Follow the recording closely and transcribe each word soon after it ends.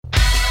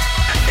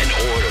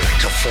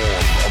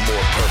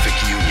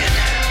perfect union,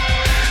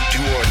 do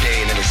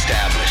ordain and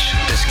establish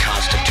this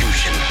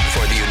Constitution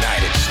for the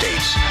United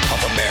States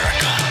of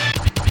America.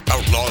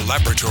 Outlaw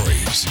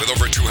Laboratories. With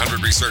over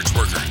 200 research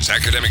workers,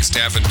 academic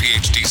staff, and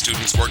PhD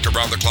students worked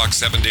around the clock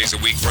 7 days a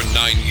week for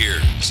 9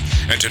 years.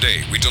 And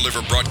today, we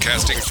deliver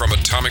broadcasting from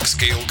atomic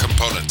scale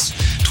components,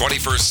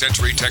 21st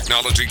century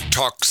technology,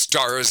 talk,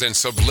 stars, and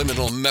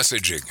subliminal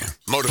messaging.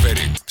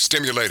 Motivating,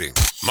 stimulating,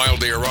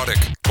 mildly erotic,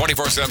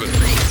 24/7.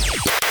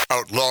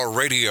 Outlaw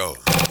Radio.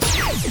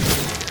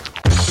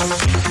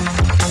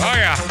 Oh,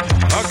 yeah.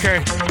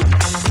 Okay.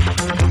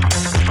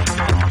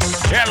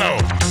 Hello.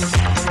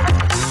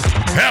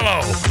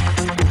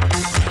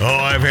 Oh,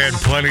 I've had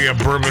plenty of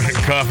bourbon and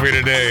coffee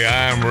today.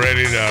 I'm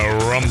ready to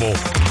rumble.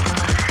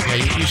 Yeah,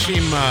 you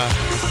seem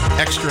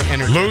extra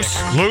energetic.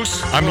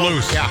 Loose? I'm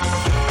loose. Yeah.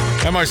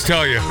 I must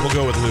tell you. We'll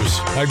go with loose.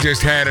 I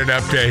just had it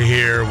up to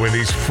here with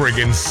these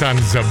friggin'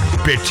 sons of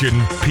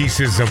bitchin'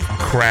 pieces of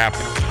crap.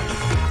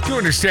 Do you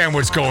understand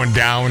what's going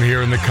down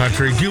here in the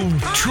country? Do you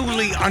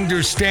truly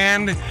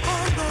understand?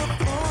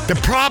 The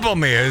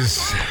problem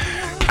is,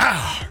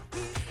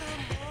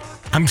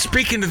 I'm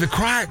speaking to the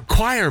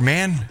choir,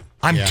 man.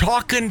 I'm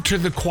talking to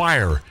the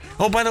choir.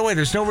 Oh, by the way,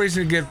 there's no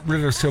reason to get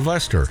rid of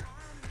Sylvester.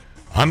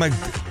 Okay.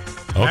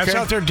 That's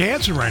out there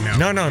dancing right now.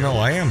 No,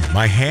 I am.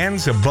 My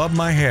hands above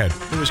my head.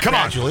 It was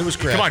gradual. It was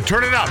gradual. Come on,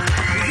 turn it up.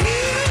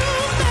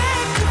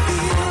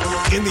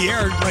 In the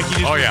air, like you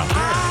just. Oh, yeah.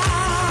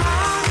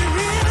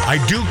 I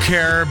do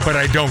care, but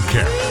I don't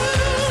care.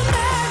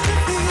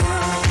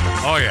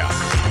 Oh, yeah.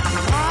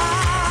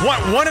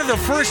 One of the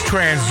first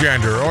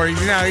transgender, or he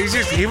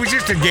was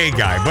just a gay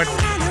guy, but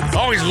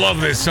always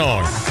loved this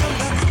song.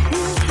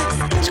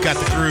 It's got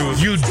the groove.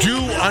 You do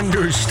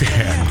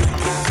understand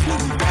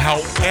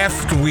how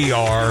effed we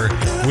are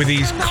with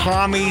these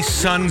commie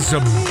sons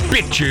of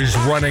bitches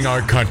running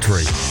our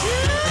country.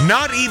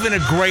 Not even a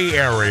gray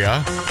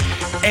area,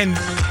 and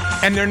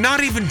they're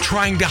not even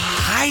trying to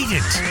hide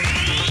it.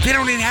 They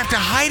don't even have to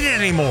hide it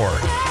anymore.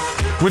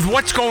 With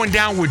what's going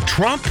down with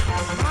Trump,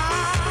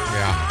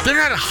 they're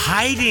not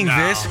hiding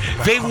this.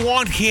 They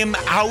want him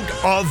out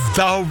of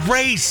the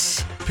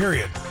race.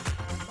 Period.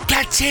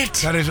 That's it.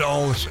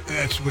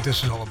 That's what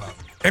this is all about.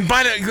 And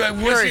by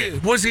the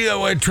was he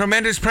a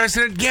tremendous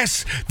president?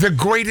 Yes, the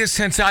greatest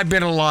since I've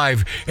been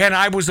alive. And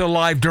I was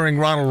alive during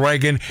Ronald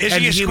Reagan. Is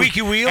he a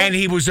squeaky wheel? And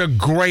he was a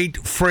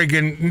great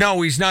friggin'...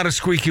 No, he's not a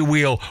squeaky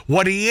wheel.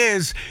 What he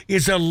is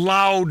a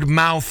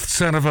loud-mouthed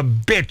son of a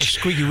bitch. A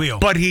squeaky wheel.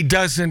 But he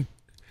doesn't...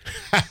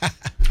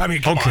 I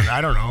mean, come on. I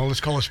don't know. Let's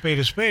call a spade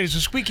a spade. It's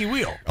a squeaky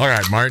wheel. All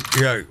right, Mart.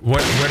 Yeah,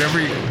 whatever.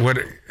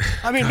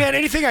 I mean, man,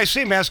 anything I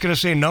say, Matt's going to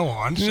say no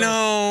on. So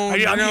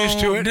I'm used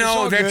to it.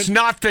 No, that's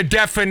not the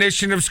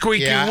definition of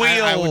squeaky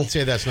wheel. I wouldn't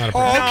say that's not a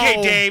problem.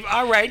 Okay, Dave.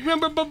 All right.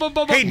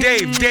 Hey,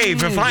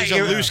 Dave. If He's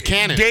a loose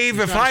cannon.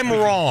 Dave, if I'm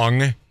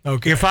wrong.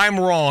 Okay. If I'm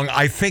wrong,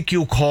 I think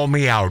you'll call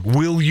me out.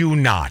 Will you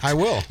not? I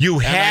will. You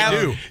And have.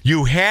 I do.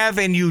 You have,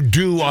 and you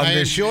do on I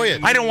this. enjoy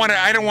it. I don't want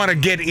to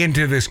get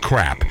into this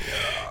crap.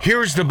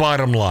 Here's the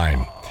bottom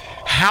line.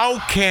 How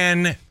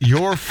can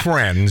your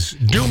friends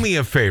do me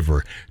a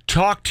favor?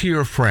 Talk to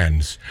your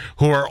friends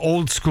who are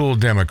old school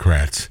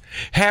Democrats.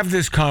 Have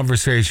this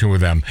conversation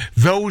with them.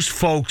 Those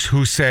folks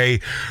who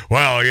say,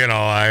 well,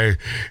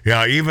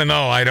 even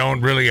though I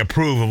don't really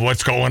approve of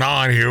what's going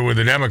on here with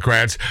the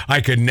Democrats,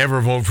 I could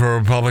never vote for a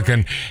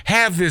Republican.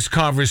 Have this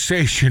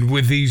conversation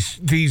with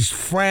these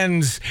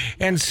friends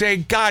and say,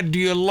 God, do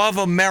you love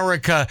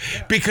America?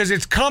 Because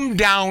it's come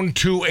down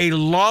to a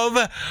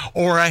love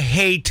or a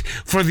hate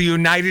for the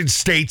United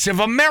States of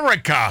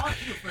America.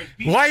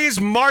 Why is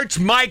Mart's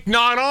mic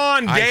not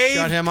on, Dave?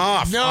 I shut him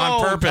off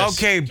on purpose.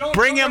 Okay,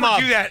 bring him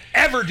up.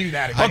 Ever do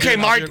that again. Okay,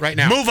 Mart, right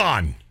now. Move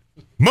on.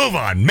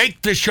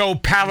 Make the show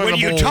palatable.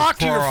 When you talk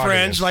to for your our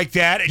friends audience. like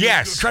that, and you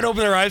try to open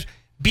their eyes,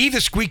 be the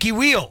squeaky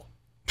wheel.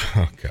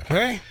 Okay.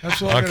 Okay?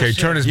 That's all I'm Okay,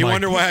 turn his You mic.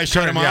 wonder why I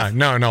shut him off? Yeah,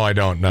 no, I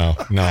don't. No,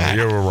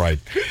 you were right.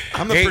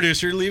 I'm the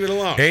producer. Leave it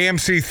alone.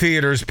 AMC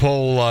Theaters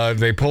pulled a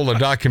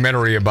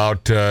documentary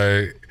about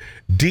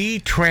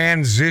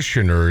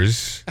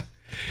detransitioners.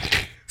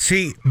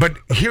 See, but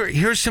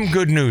here's some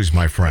good news,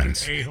 my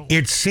friends.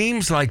 It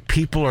seems like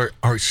people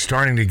are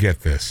starting to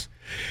get this.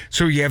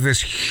 So you have this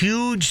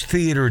huge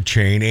theater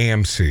chain,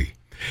 AMC.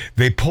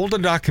 They pulled a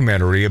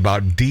documentary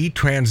about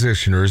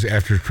detransitioners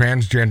after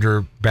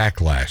transgender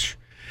backlash.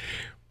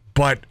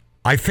 But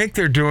I think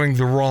they're doing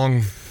the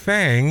wrong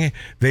thing.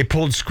 They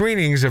pulled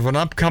screenings of an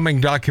upcoming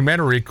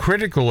documentary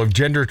critical of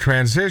gender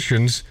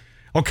transitions.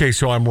 Okay,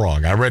 so I'm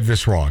wrong. I read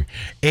this wrong.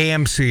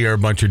 AMC are a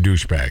bunch of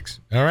douchebags.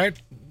 All right?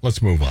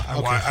 Let's move on.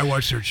 I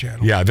watch their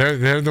channel. Yeah,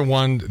 they're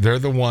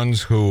the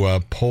ones who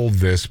pulled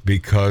this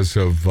because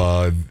of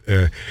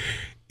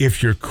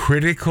if you're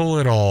critical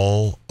at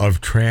all of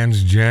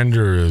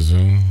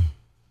transgenderism,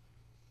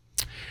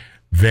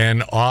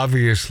 then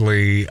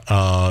obviously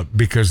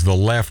because the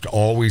left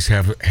always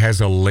has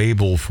a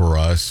label for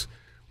us.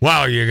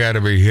 Wow, you got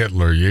to be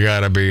Hitler. You got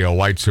to be a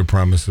white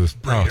supremacist.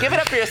 Give it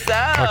up for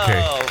yourself.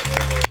 Okay.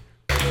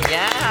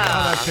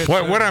 Yeah.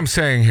 What I'm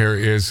saying here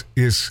is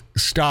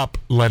stop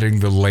letting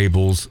the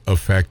labels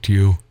affect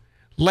you.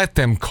 Let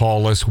them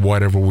call us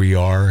whatever we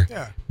are,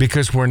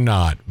 because we're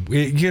not.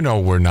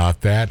 We're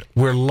not that.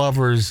 We're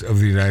lovers of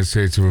the United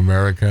States of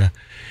America.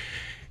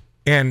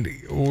 And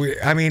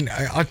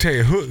I'll tell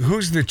you,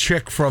 who's the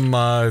chick from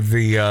where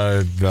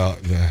is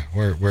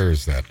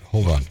that?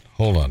 Hold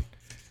on.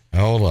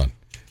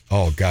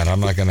 Oh God,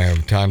 I'm not going to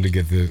have time to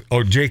get this.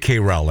 Oh, J.K.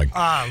 Rowling.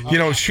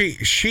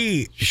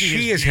 She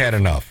has had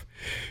enough.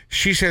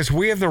 She says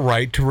we have the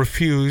right to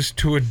refuse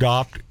to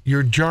adopt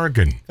your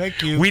jargon.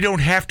 Thank you. We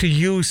don't have to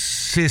use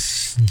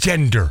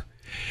cisgender.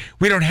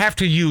 We don't have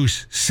to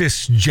use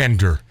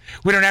cisgender.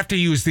 We don't have to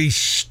use these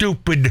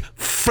stupid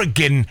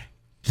friggin'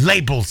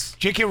 labels.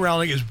 J.K.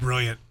 Rowling is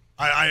brilliant.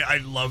 I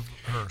love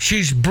her.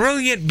 She's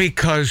brilliant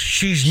because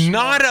she's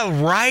not a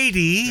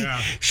righty. Yeah.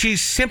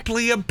 She's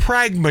simply a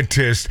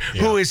pragmatist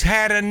who has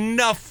had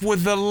enough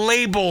with the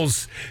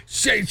labels.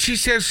 She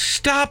says,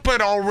 stop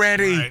it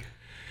already. Right.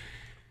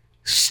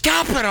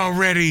 Stop it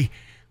already.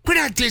 We're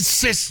not this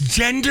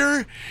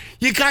cisgender.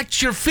 You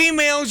got your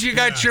females, you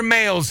got your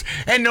males.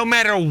 And no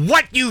matter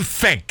what you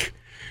think,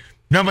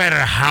 no matter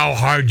how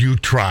hard you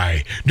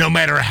try, no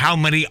matter how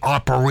many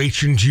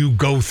operations you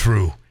go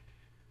through,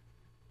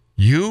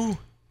 you,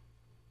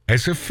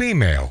 as a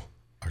female,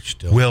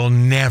 will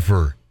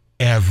never,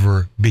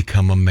 ever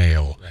become a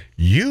male. Right.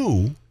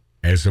 You,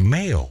 as a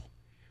male,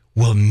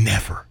 will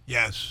never,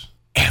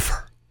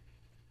 ever,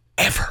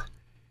 ever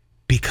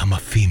become a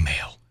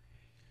female.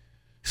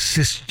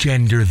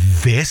 Cisgender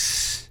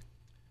this.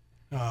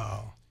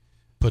 Oh.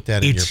 Put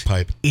that in your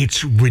pipe.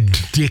 It's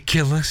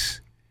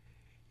ridiculous.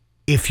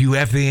 If you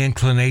have the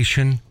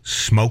inclination,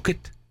 smoke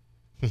it.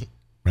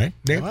 Right?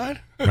 Dave? What?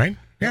 Right?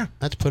 Yeah.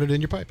 Let's put it in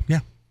your pipe.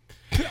 Yeah.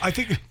 I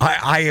think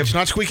I have. It's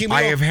not Squeaky Wheel.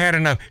 I have had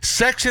enough.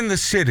 Sex in the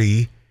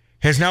City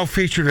has now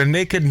featured a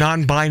naked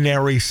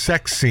non-binary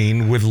sex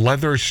scene with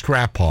leather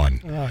strap-on.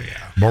 Oh,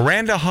 yeah.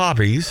 Miranda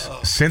Hobbies,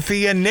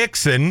 Cynthia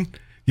Nixon,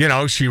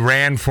 she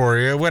ran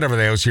for whatever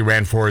the hell she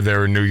ran for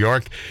there in New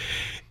York.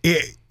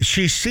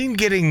 She's seen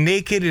getting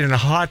naked in a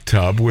hot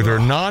tub with her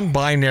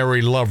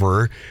non-binary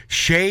lover,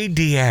 Shay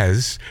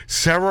Diaz,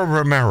 Sarah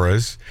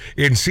Ramirez,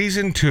 in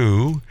season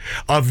 2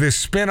 of this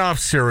spin-off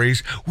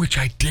series, which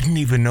I didn't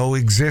even know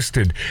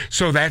existed.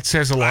 So that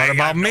says a lot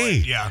about me.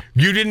 Yeah.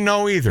 You didn't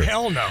know either.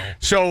 Hell no.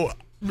 So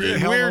the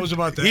hell knows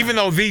about that? Even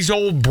though these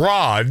old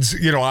broads,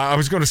 I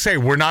was going to say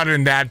we're not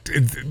in that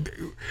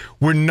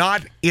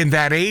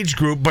age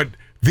group, but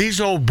these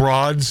old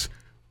broads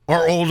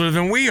are older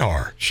than we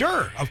are.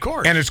 Sure, of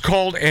course. And it's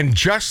called And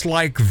Just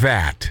Like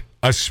That,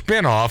 a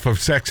spin-off of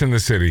Sex and the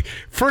City.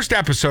 First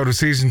episode of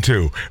season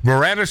 2.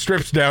 Miranda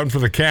strips down for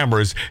the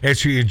cameras as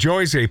she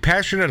enjoys a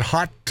passionate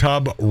hot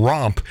tub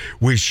romp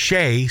with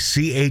Shay,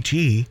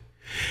 C-H-E,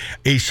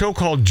 a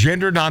so-called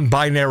gender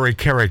non-binary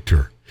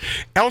character.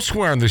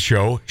 Elsewhere on the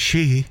show,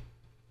 she,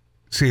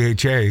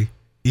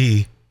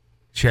 C-H-A-E,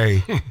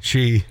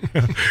 she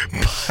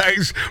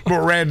buys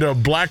Miranda a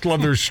black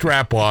leather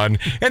strap on,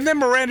 and then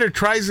Miranda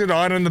tries it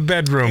on in the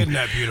bedroom. Isn't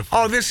that beautiful?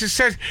 Oh, this is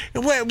such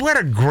what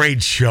a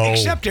great show.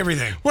 Except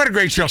everything. What a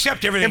great show.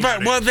 Except everything.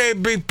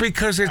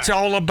 Because it's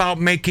all about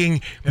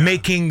making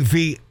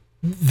the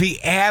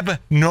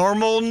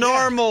abnormal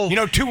normal.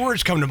 2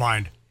 words come to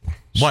mind.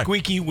 What?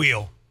 Squeaky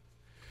Wheel.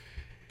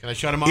 Can I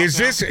shut him off? Is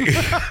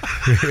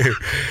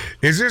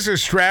this a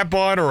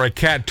strap-on or a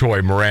cat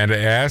toy? Miranda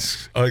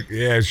asks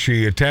as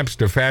she attempts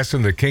to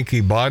fasten the kinky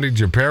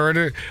bondage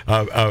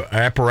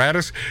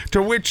apparatus.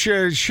 To which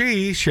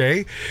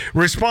Shay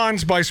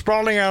responds by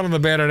sprawling out on the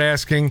bed and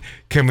asking,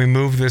 "Can we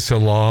move this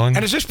along?"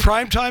 And is this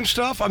primetime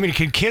stuff? I mean,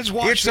 can kids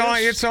watch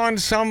this?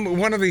 It's on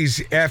one of these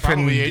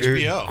effing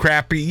HBO.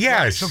 Crappy.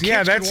 Yes, right,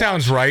 so that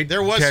sounds right.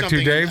 There was Tattoo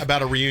something Dave.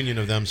 about a reunion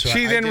of them. So I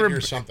did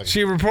hear something.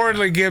 She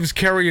reportedly gives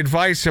Carrie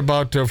advice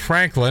about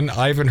Franklin,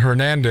 Ivan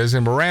Hernandez,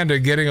 and Miranda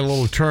getting a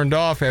little turned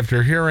off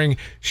after hearing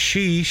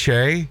Shay,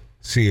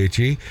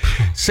 C-H-E,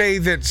 say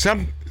that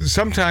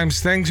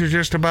sometimes things are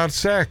just about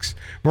sex.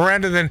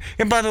 Miranda then,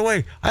 and by the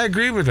way, I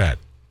agree with that.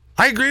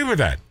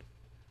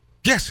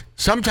 Yes,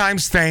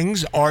 sometimes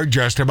things are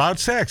just about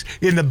sex.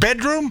 In the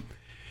bedroom,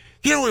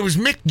 it was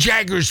Mick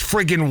Jagger's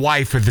friggin'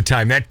 wife at the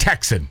time, that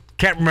Texan.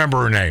 Can't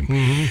remember her name.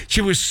 Mm-hmm.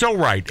 She was so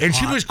right. And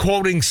she was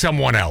quoting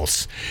someone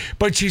else.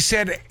 But she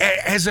said,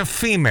 as a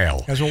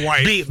female. As a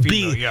wife. Be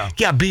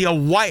a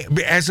wife.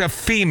 As a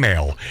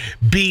female.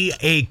 Be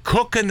a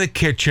cook in the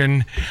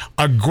kitchen,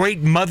 a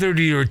great mother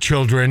to your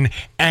children,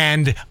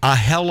 and a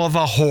hell of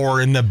a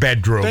whore in the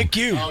bedroom. Thank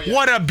you. Oh, yeah.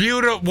 What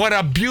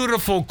a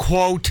beautiful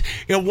quote.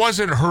 It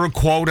wasn't her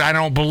quote, I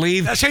don't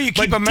believe. That's how you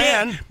keep a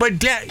man.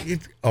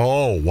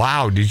 Oh,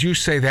 wow. Did you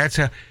say that's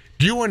a...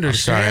 Do you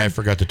understand? I'm sorry, I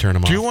forgot to turn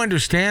him off. Do you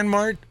understand,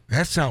 Mart?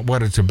 That's not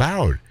what it's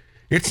about.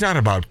 It's not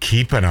about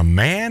keeping a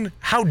man.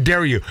 How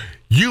dare you?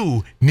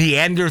 You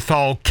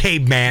Neanderthal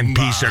caveman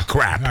piece of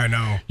crap. I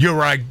know.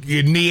 You're a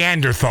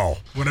Neanderthal.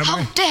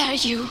 How dare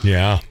you?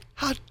 Yeah.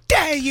 How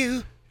dare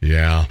you?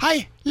 Yeah.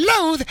 I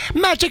loathe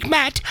Magic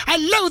Matt. I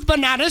loathe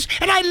bananas,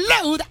 and I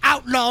loathe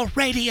Outlaw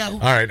Radio. All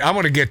right, I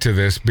want to get to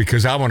this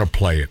because I want to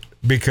play it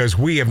because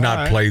we have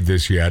not played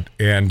this yet.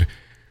 And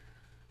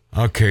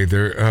okay,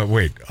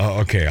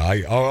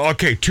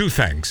 okay, two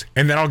things,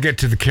 and then I'll get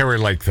to the Carrie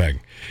Lake thing.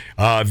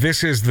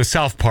 This is the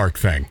South Park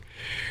thing.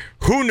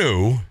 Who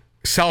knew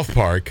South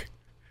Park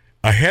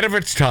ahead of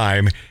its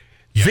time?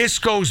 Yeah. This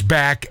goes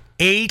back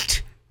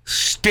 8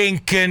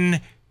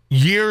 stinking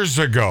years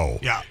ago.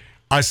 Yeah.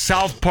 A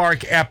South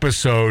Park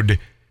episode.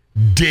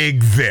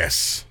 Dig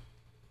this.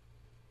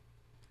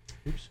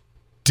 Oops.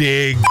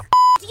 Dig.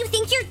 What do you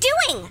think you're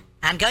doing?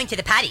 I'm going to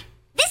the potty.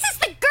 This is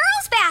the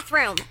girls'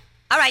 bathroom.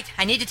 All right,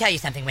 I need to tell you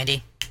something,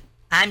 Wendy.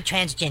 I'm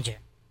transgender.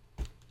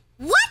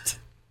 What?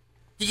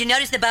 Did you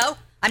notice the bow?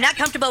 I'm not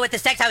comfortable with the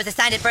sex I was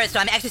assigned at birth, so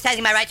I'm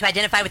exercising my right to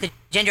identify with the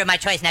gender of my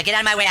choice. Now get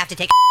out of my way, I have to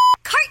take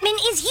Cartman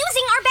is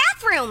using our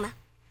bathroom.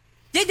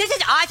 Dude, this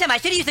is awesome. I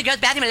should have used the girls'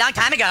 bathroom a long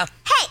time ago.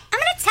 Hey, I'm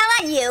gonna tell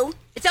on you.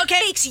 It's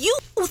okay. Makes you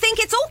think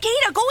it's okay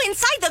to go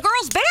inside the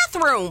girls'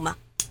 bathroom.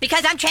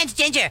 Because I'm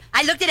transgender.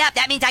 I looked it up.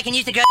 That means I can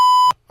use the girl.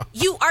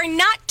 You are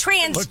not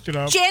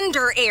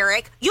transgender,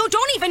 Eric. You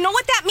don't even know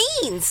what that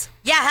means.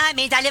 Yeah, huh? It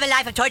means I live a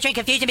life of torture and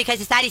confusion because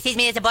society sees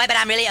me as a boy, but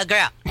I'm really a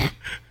girl.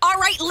 All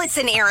right,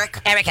 listen, Eric.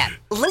 Erica.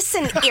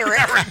 Listen, Eric.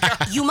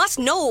 You must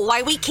know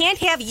why we can't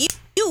have you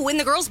in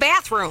the girls'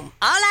 bathroom.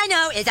 All I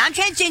know is I'm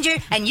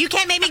transgender, and you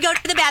can't make me go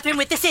to the bathroom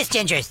with the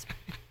cisgenders.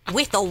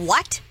 With the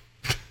what?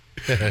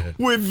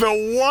 With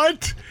the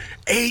what?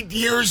 8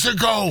 years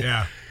ago.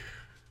 Yeah.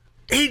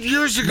 8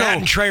 years ago. Matt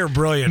and Trey are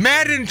brilliant.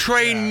 Matt and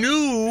Trey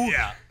knew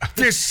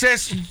this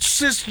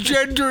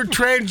cisgender,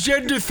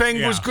 transgender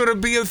thing was going to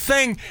be a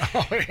thing.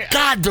 Oh, yeah.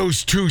 God,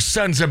 those two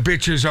sons of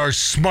bitches are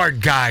smart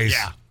guys.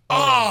 Yeah.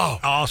 Oh.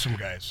 Awesome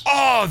guys.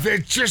 Oh, they're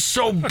just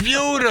so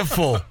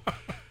beautiful.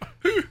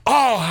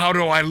 Oh, how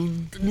do I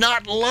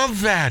not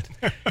love that?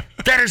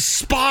 That is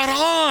spot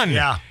on.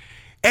 Yeah.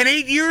 And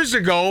 8 years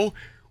ago,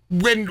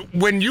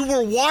 when you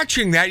were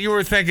watching that, you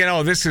were thinking,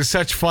 oh, this is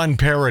such fun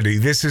parody.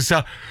 This is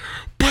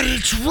but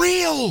it's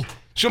real.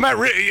 So, Matt,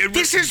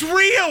 this is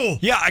real.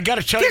 Yeah, I got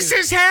to tell you. This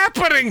is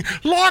happening.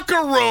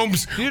 Locker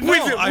rooms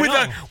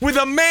with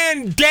a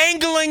man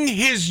dangling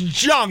his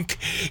junk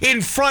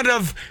in front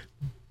of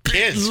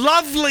kids.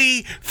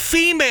 Lovely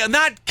female,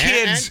 not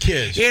kids. And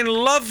kids.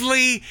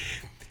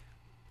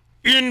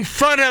 In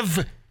front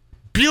of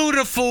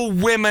beautiful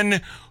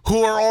women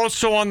who are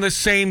also on the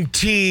same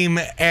team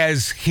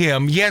as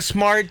him. Yes,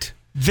 Mart?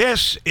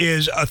 This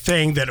is a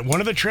thing that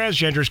one of the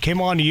transgenders came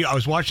on. I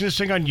was watching this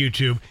thing on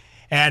YouTube,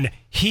 and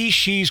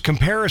she's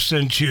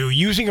comparison to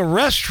using a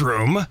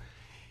restroom.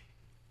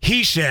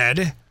 He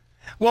said,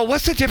 well,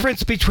 what's the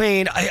difference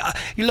between,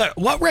 look,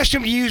 what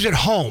restroom do you use at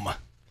home?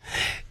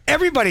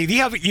 Everybody,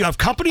 you have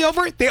company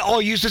over, they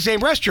all use the same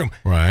restroom.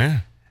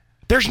 Right.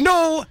 There's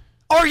no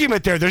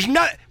argument there.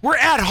 We're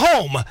at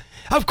home.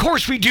 Of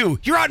course we do.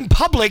 You're out in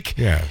public.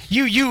 Yes.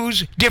 You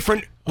use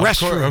different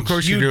restrooms. Of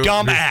course you do.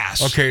 Dumb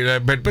ass. Okay,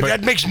 but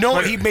that makes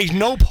he makes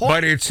no point.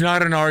 But it's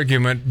not an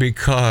argument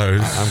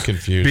because I'm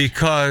confused.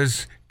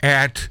 Because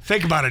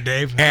think about it,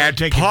 Dave. At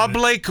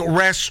public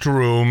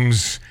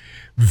restrooms,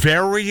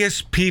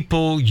 various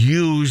people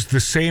use the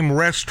same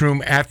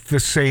restroom at the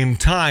same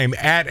time.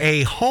 At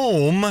a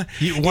home,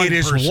 it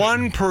is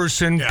one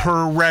person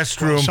per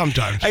restroom. Well,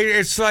 sometimes.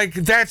 It's like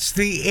that's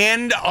the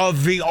end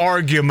of the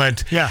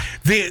argument. Yeah.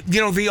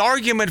 The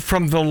argument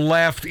from the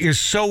left is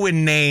so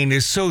inane,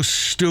 is so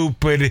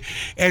stupid,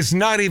 as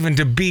not even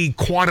to be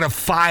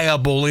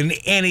quantifiable in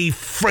any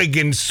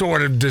friggin'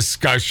 sort of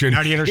discussion.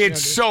 How do you understand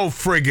it's so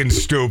friggin'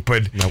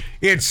 stupid. Nope.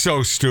 It's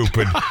so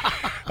stupid.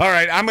 All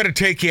right, I'm going to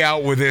take you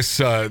out with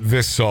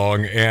this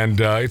song, and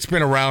it's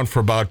been around for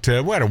about,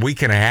 a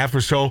week and a half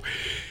or so.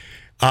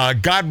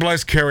 God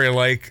bless Carrie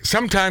Lake.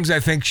 Sometimes I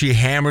think she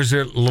hammers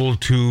it a little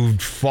too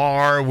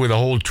far with the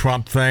whole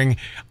Trump thing.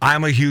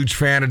 I'm a huge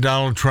fan of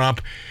Donald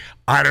Trump.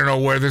 I don't know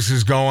where this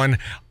is going.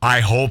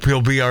 I hope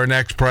he'll be our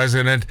next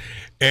president.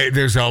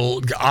 There's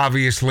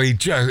obviously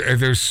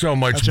there's so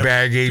much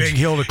baggage. Big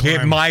hill to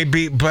climb. It might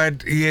be,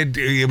 but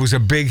it was a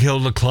big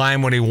hill to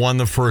climb when he won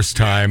the first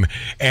time,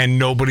 and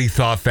nobody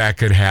thought that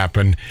could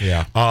happen.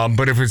 Yeah.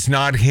 But if it's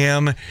not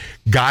him,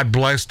 God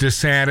bless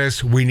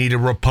DeSantis. We need a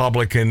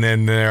Republican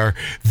in there.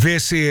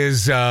 This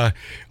is the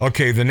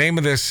name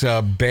of this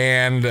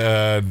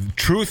band,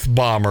 Truth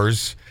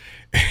Bombers,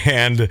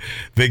 and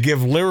they give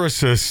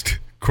lyricist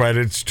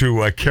credits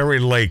to Carrie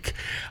Lake.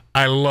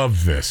 I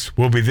love this.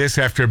 We'll be this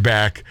after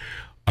back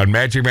on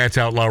Magic Matt's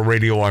Outlaw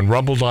Radio on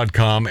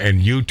Rumble.com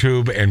and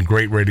YouTube and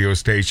great radio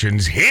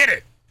stations. Hit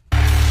it!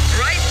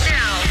 Right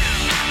now.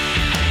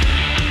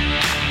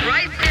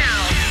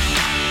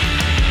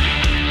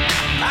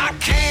 I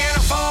can't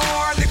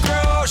afford the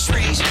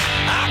groceries.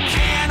 I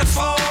can't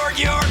afford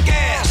your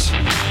gas.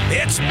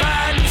 It's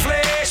bad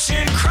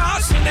inflation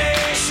across the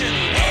nation.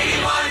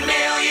 81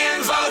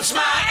 million votes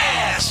my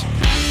ass.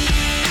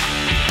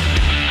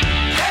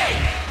 Hey,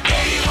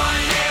 81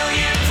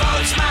 million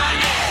votes my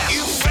ass.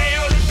 You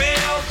failed to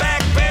build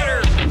back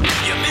better.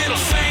 You middle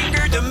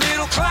fingered the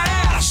middle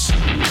class.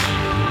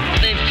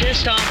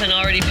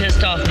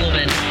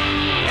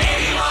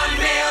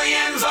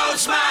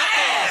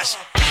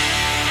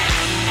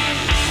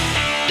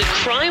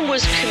 crime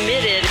was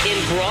committed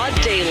in broad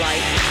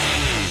daylight.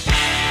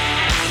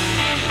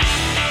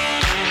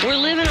 We're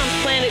living on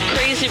planet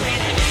crazy.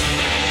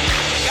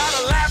 Got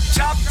a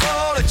laptop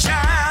full of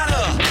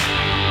China,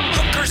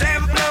 hookers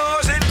and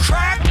blows and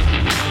crack,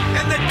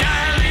 and the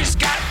diary's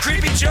got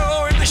Creepy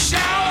Joe in the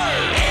shower.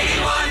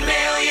 81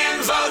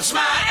 million votes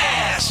my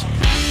ass.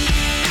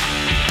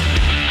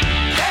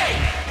 Hey,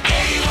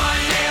 81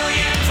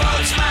 million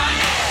votes my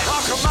ass.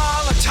 While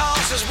Kamala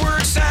tosses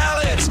word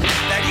salads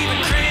that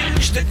even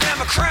cringe the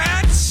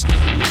Democrats,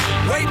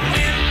 waiting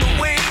in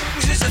the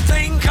wings is a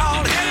thing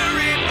called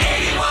Hillary.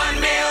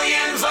 81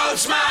 million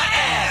votes my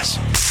ass.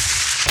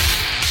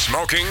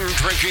 Smoking,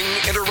 drinking,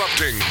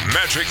 interrupting.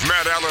 Magic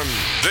Matt Allen.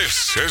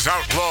 This is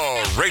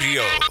Outlaw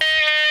Radio.